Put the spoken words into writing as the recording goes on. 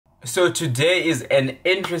So today is an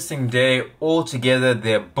interesting day altogether.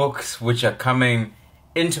 There are books which are coming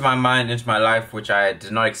into my mind, into my life, which I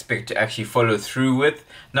did not expect to actually follow through with.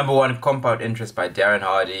 Number one, Compound Interest by Darren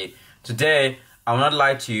Hardy. Today, I will not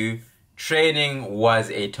lie to you, training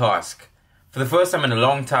was a task. For the first time in a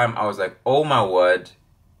long time, I was like, oh my word,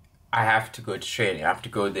 I have to go to training. I have to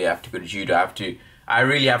go there, I have to go to judo, I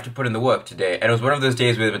really have to put in the work today. And it was one of those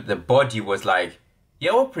days where the body was like,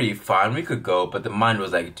 yeah, we're pretty fine, we could go, but the mind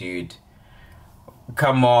was like, dude,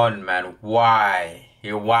 come on, man, why?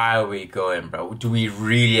 Yeah, why are we going, bro? Do we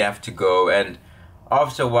really have to go? And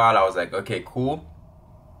after a while, I was like, okay, cool.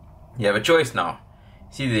 You have a choice now.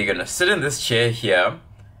 It's either you're gonna sit in this chair here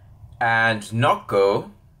and not go,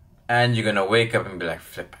 and you're gonna wake up and be like,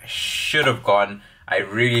 flip, I should have gone. I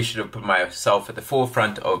really should have put myself at the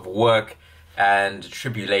forefront of work and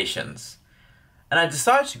tribulations. And I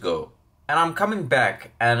decided to go. And I'm coming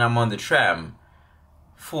back and I'm on the tram.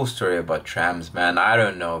 Full story about trams, man. I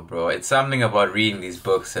don't know, bro. It's something about reading these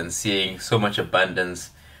books and seeing so much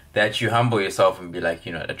abundance that you humble yourself and be like,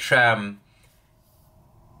 you know, a tram,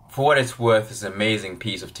 for what it's worth, is an amazing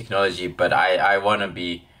piece of technology, but I want to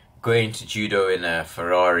be going to judo in a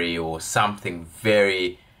Ferrari or something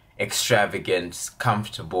very extravagant,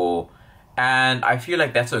 comfortable. And I feel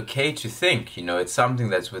like that's okay to think, you know, it's something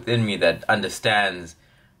that's within me that understands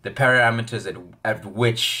the parameters at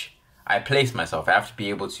which I place myself. I have to be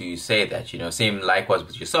able to say that, you know, same likewise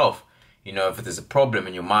with yourself. You know, if there's a problem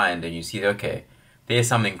in your mind and you see, okay, there's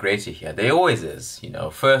something greater here. There always is, you know.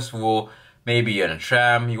 First of all, maybe you're in a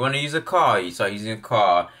tram, you want to use a car, you start using a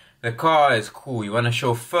car. The car is cool, you want a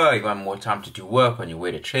chauffeur, you want more time to do work on your way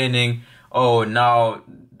to training. Oh, now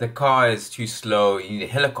the car is too slow, you need a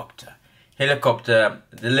helicopter. Helicopter,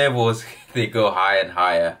 the levels, they go higher and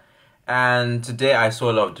higher. And today I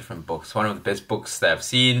saw a lot of different books. One of the best books that I've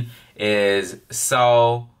seen is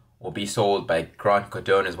Sell or Be Sold by Grant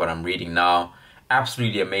Cardone is what I'm reading now.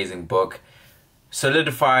 Absolutely amazing book.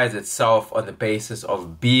 Solidifies itself on the basis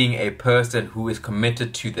of being a person who is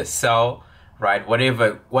committed to the sell, right?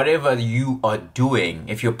 Whatever you are doing,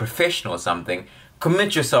 if you're a professional or something,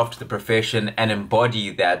 commit yourself to the profession and embody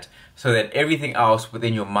that so that everything else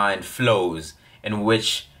within your mind flows in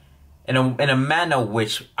which in a manner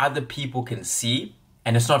which other people can see,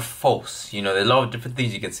 and it's not false. You know, there's a lot of different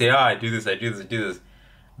things you can say, oh, I do this, I do this, I do this.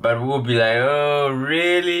 But we'll be like, oh,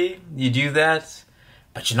 really? You do that?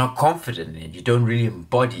 But you're not confident in it. You don't really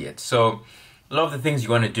embody it. So a lot of the things you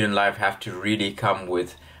want to do in life have to really come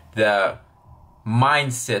with the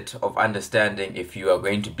mindset of understanding if you are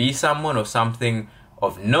going to be someone or something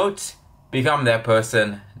of note, become that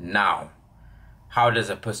person now. How does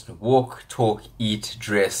a person walk, talk, eat,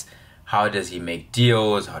 dress? How does he make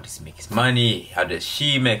deals? How does he make his money? How does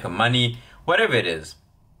she make her money? Whatever it is.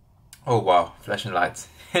 Oh wow, flashing lights.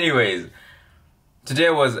 Anyways, today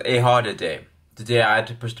was a harder day. Today I had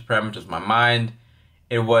to push the parameters of my mind.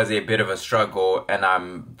 It was a bit of a struggle, and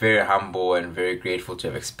I'm very humble and very grateful to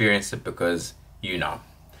have experienced it because, you know,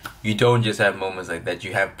 you don't just have moments like that.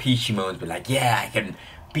 You have peachy moments, but like, yeah, I can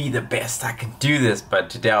be the best, I can do this. But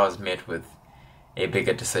today I was met with a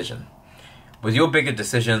bigger decision. With your bigger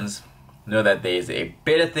decisions, know that there is a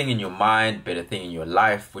better thing in your mind, better thing in your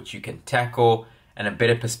life which you can tackle, and a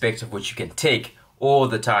better perspective which you can take all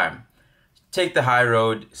the time. Take the high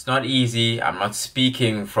road. It's not easy. I'm not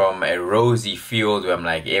speaking from a rosy field where I'm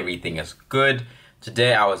like everything is good.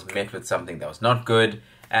 Today I was met with something that was not good,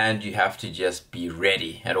 and you have to just be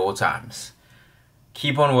ready at all times.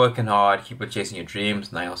 Keep on working hard, keep on chasing your dreams,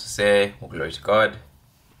 and I also say, all glory to God,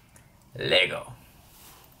 Lego.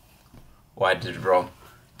 Oh, I did it wrong.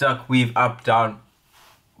 Duck, weave, up, down,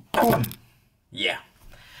 boom. Yeah,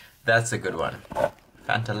 that's a good one.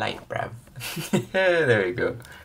 Fanta Light, bruv. There we go.